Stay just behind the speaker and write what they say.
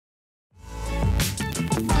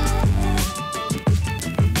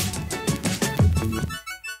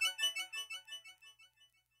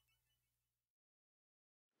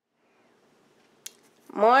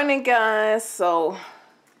Morning, guys. So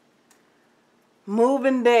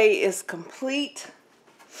moving day is complete.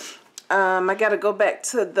 I gotta go back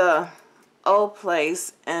to the old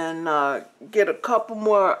place and get a couple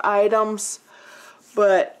more items,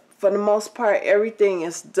 but for the most part everything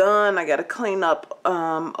is done. I gotta clean up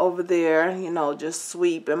over there, you know, just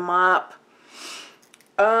sweep and mop.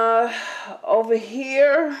 Over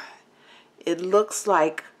here it looks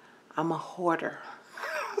like I'm a hoarder.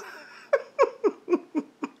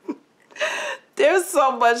 There's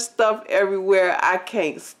so much stuff everywhere. I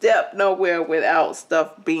can't step nowhere without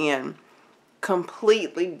stuff being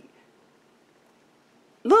completely...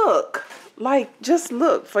 Look, like, just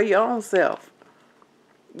look for your own self.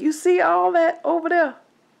 You see all that over there?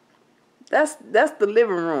 That's the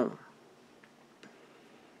living room.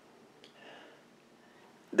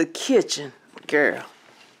 The kitchen, girl.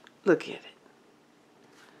 Look at it.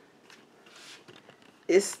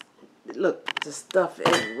 It's, look, the stuff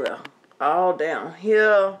everywhere. All down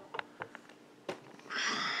here.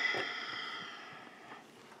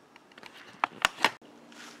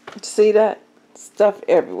 See that? Stuff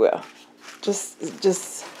everywhere. It's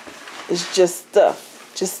just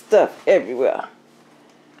stuff. Just stuff everywhere.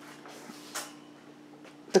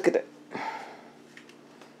 Look at it.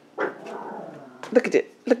 Look at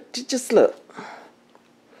it. Look, just look.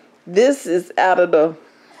 This is out of the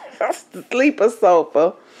sleeper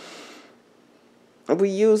sofa. We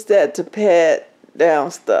use that to pad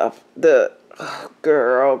down stuff.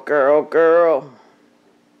 Girl.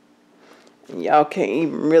 Y'all can't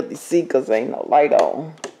even really see because ain't no light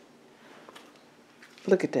on.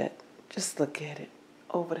 Look at that. Just look at it.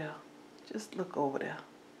 Over there. Just look over there.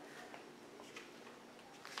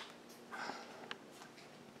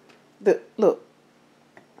 Look.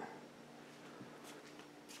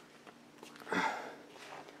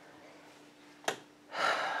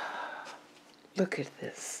 Look at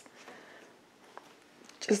this.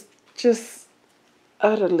 Just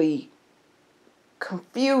utterly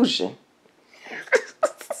confusion.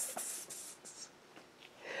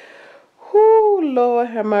 Whoo, Lord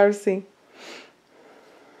have mercy.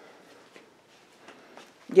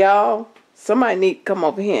 Y'all, somebody need to come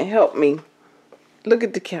over here and help me. Look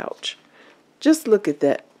at the couch. Just look at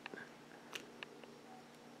that.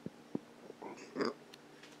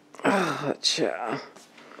 Oh, child.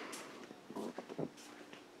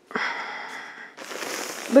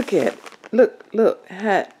 Look at it. Look. Look.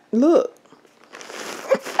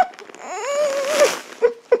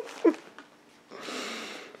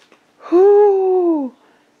 Whoo.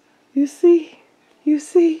 You see?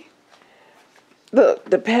 Look,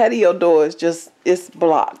 the patio door is it's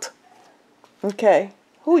blocked. Okay?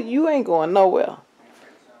 You ain't going nowhere.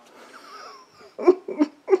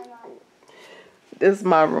 This is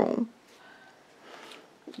my room.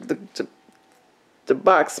 The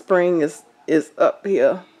box spring is up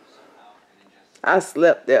here. I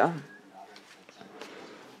slept there.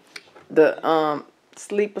 The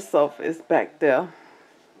sleeper sofa is back there.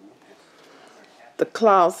 The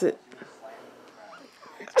closet.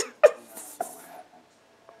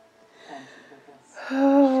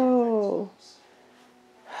 Oh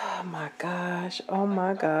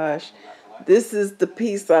my gosh. This is the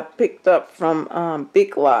piece I picked up from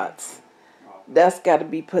Big Lots. That's got to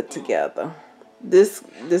be put together. This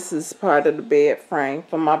is part of the bed frame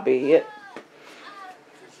for my bed.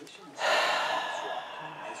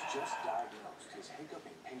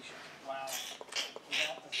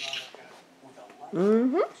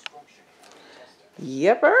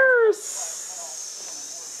 Yepers.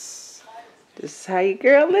 This is how your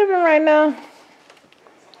girl living right now.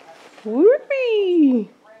 Whoopee.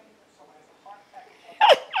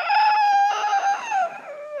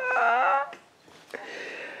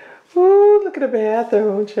 Ooh, look at the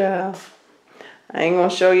bathroom, child. I ain't gonna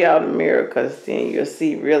show y'all the mirror because then you'll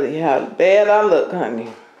see really how bad I look, honey.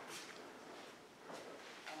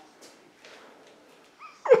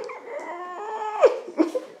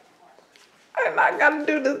 And I gotta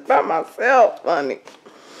do this by myself, honey.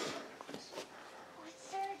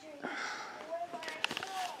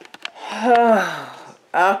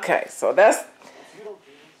 Okay, so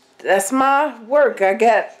that's my work I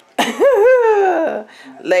got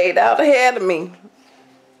laid out ahead of me.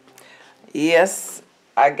 Yes,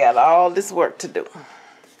 I got all this work to do.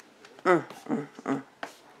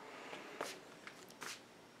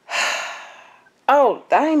 Oh,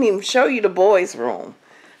 I didn't even show you the boys' room.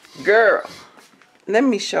 Girl, let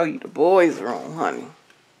me show you the boys' room, honey.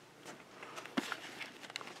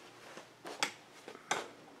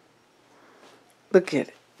 Look at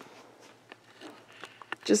it.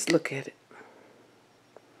 Just look at it.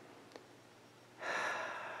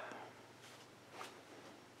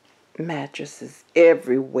 mattresses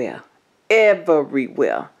everywhere.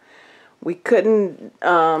 Everywhere. We couldn't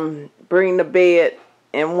bring the bed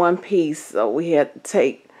in one piece, so we had to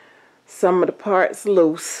take some of the parts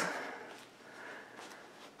loose.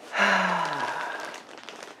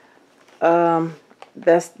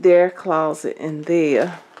 That's their closet in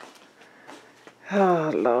there.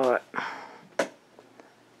 Oh, Lord.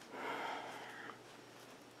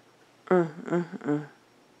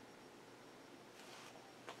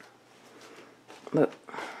 Look.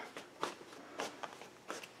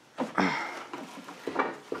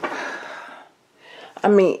 I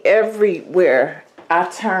mean, everywhere I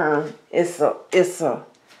turn, it's a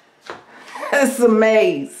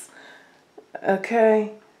maze.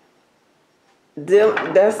 Okay?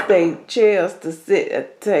 That's their chairs to sit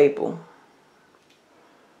at the table.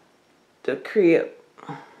 The crib.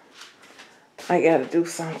 I gotta do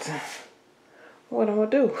something. What am I gonna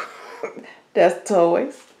do? That's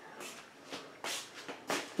toys.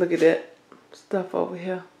 Look at that stuff over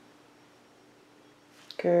here.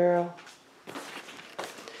 Girl.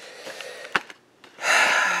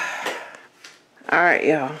 Alright,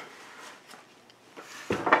 y'all.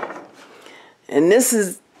 And this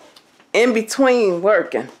is in between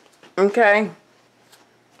working. Okay?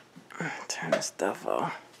 Turn this stuff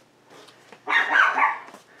off.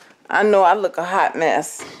 I know I look a hot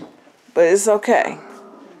mess, but it's okay.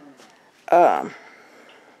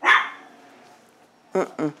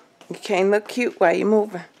 You can't look cute while you're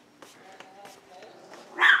moving.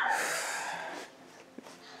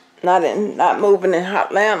 Not moving in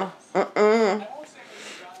Hotlanta.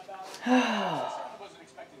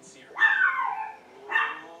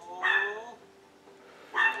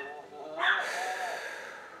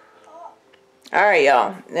 All right,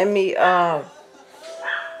 y'all. Let me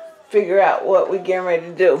figure out what we're getting ready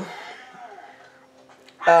to do.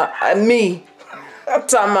 Me. I'm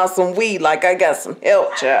talking about some weed like I got some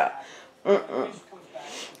help, child.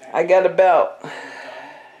 I got about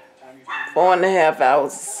 4.5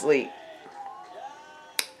 hours of sleep.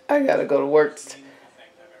 I gotta go to work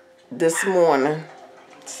this morning,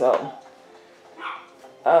 so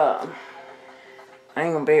I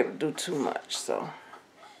ain't gonna be able to do too much. So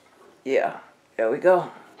yeah, there we go.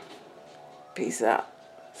 Peace out.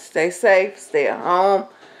 Stay safe. Stay at home,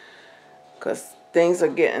 cause things are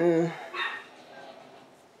getting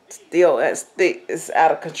still as thick. It's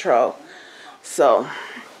out of control. So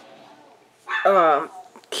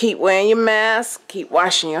keep wearing your mask. Keep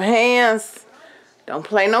washing your hands. Don't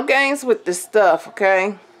play no games with this stuff,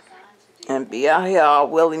 okay? And be out here all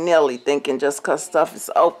willy-nilly thinking just because stuff is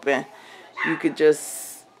open, you could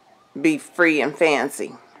just be free and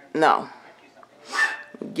fancy. No.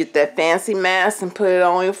 Get that fancy mask and put it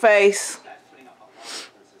on your face.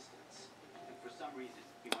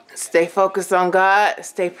 Stay focused on God.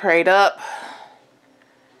 Stay prayed up.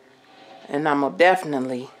 And I'm going to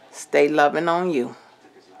definitely stay loving on you.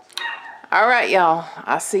 All right, y'all.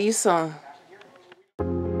 I'll see you soon.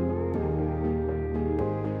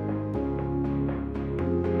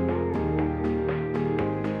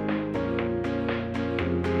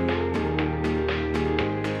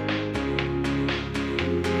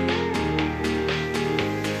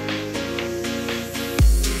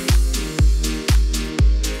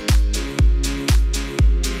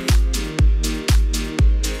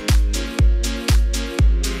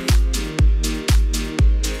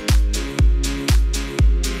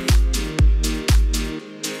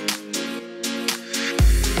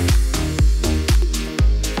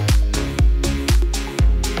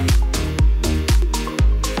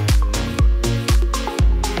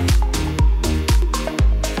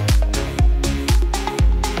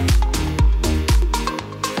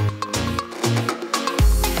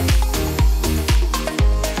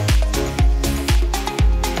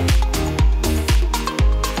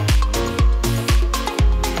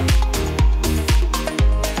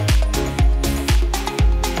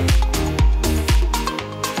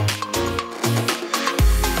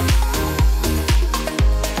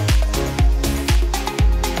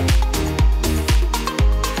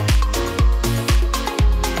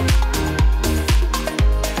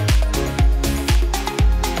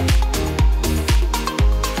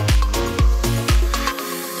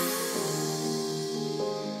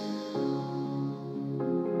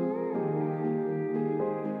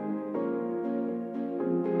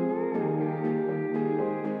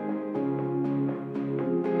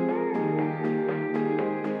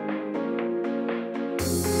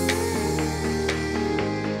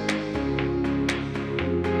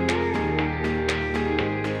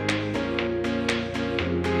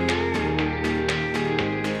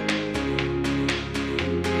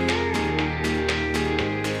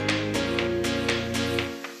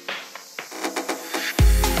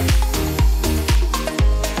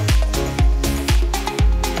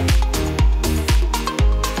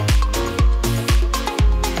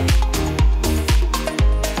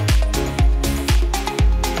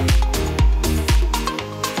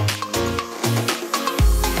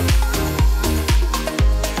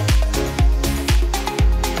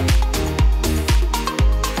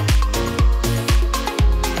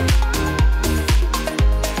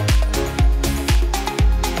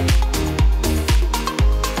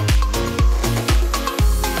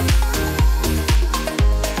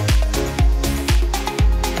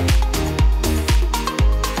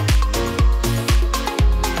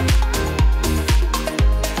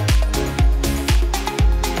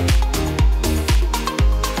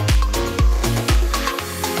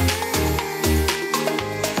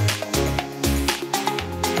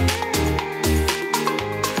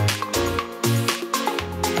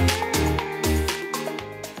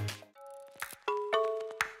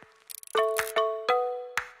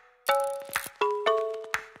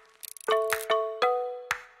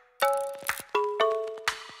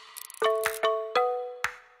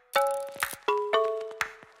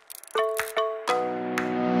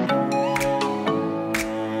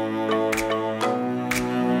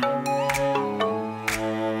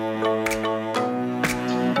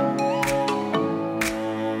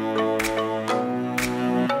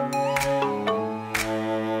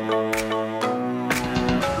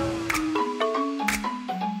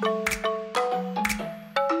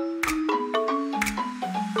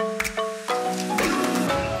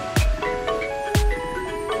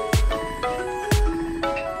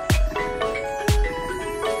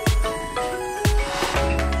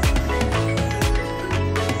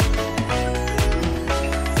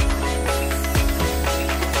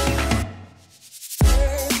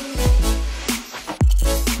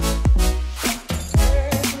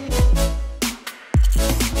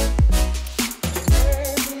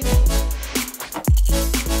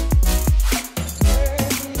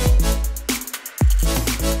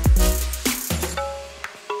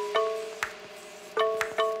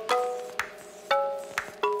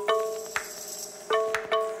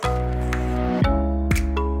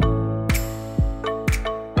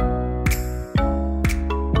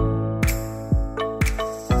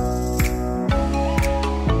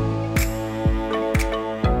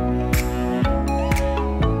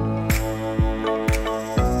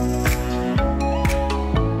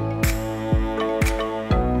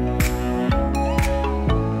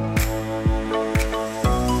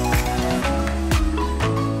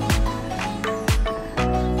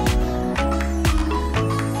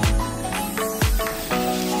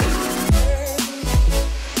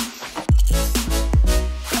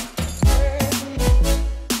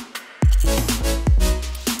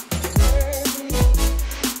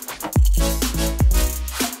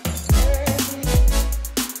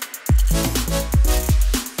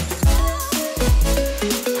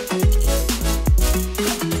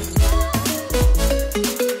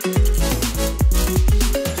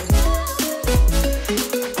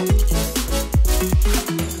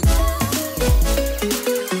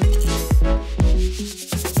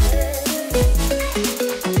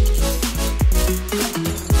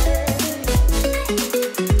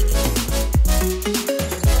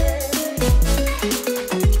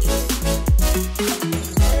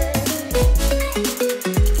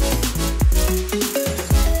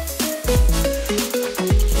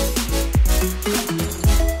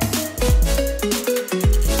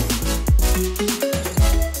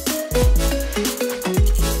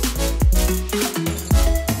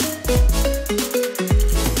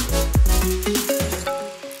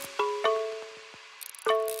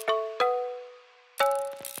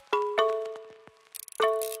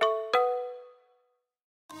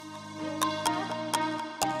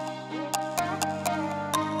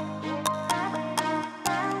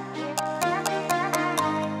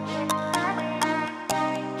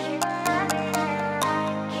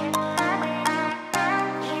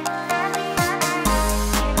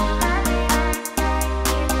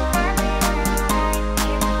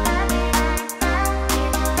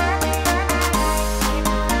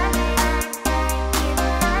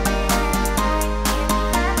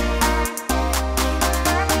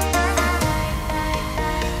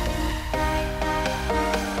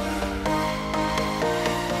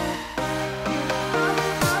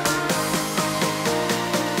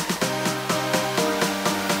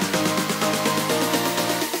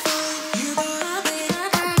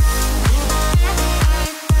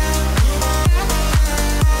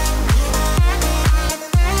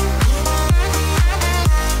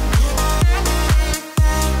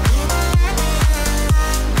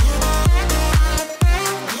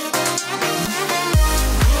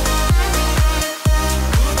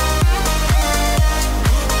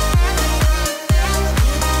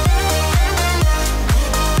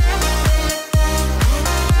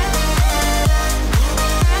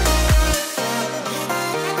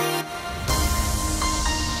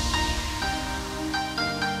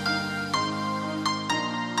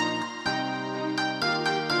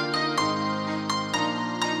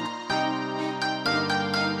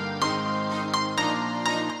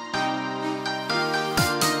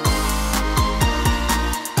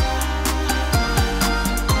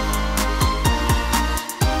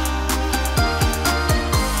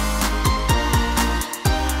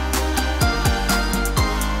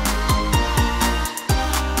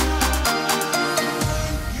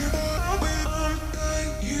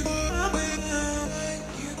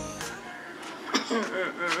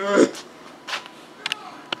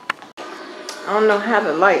 don't know how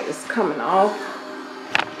the light is coming off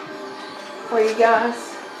for you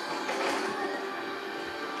guys.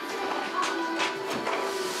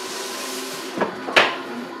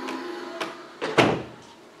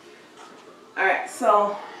 Alright,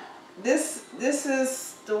 so this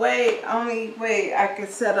is the only way I can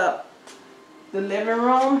set up the living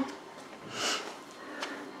room.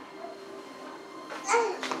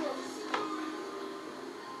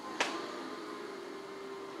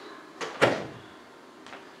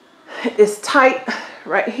 It's tight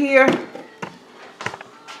right here.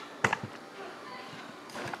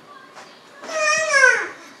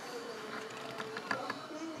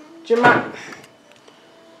 Jemima,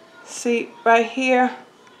 see right here,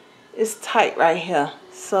 it's tight right here.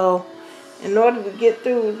 So in order to get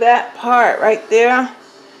through that part right there,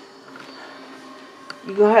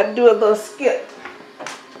 you're gonna have to do a little skip.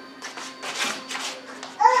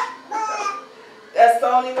 That's the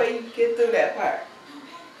only way you can get through that part.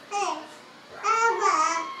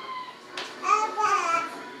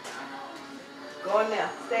 Go in there.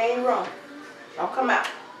 Stay in the room. Don't come out.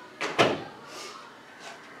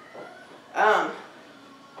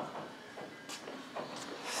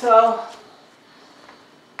 So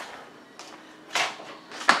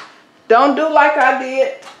don't do like I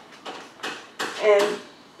did and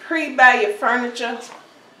pre-buy your furniture.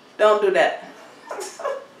 Don't do that.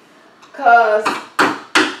 Cause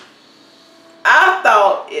I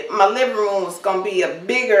thought my living room was gonna be a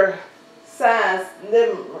bigger size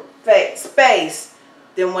living space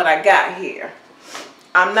than what I got here.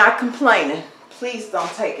 I'm not complaining. Please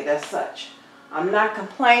don't take it as such. I'm not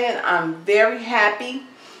complaining. I'm very happy.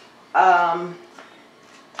 But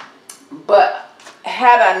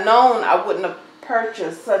had I known, I wouldn't have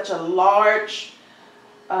purchased such a large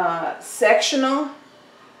sectional.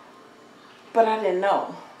 But I didn't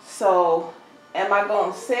know. So am I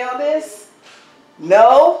going to sell this?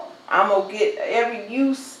 No. I'm going to get every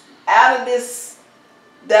use out of this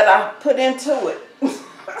that I put into it.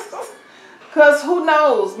 Because who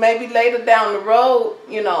knows, maybe later down the road,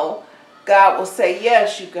 you know, God will say,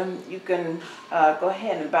 yes, you can go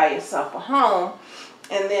ahead and buy yourself a home,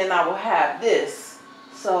 and then I will have this.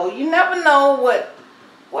 So you never know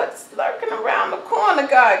what's lurking around the corner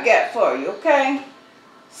God got for you, okay?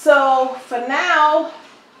 So for now,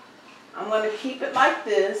 I'm going to keep it like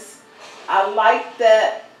this. I like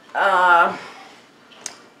that,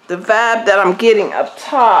 the vibe that I'm getting up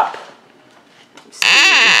top.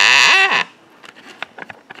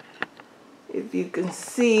 If you can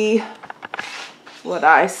see what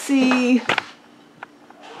I see.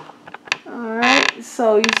 Alright,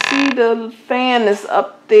 so you see the fan is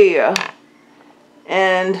up there.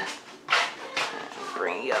 And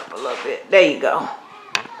bring you up a little bit. There you go.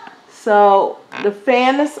 So the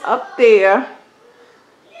fan is up there.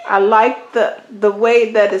 I like the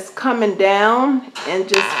way that it's coming down and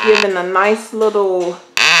just giving a nice little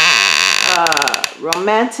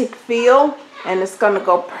romantic feel. And it's going to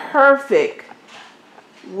go perfect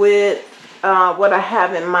with what I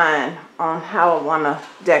have in mind on how I want to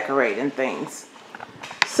decorate and things.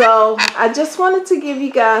 So I just wanted to give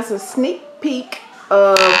you guys a sneak peek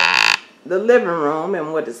of the living room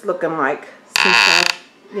and what it's looking like since I,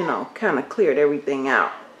 you know, kind of cleared everything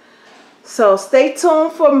out. So stay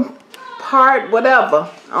tuned for part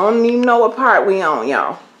whatever. I don't even know what part we on,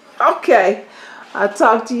 y'all. Okay. I'll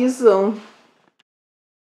talk to you soon.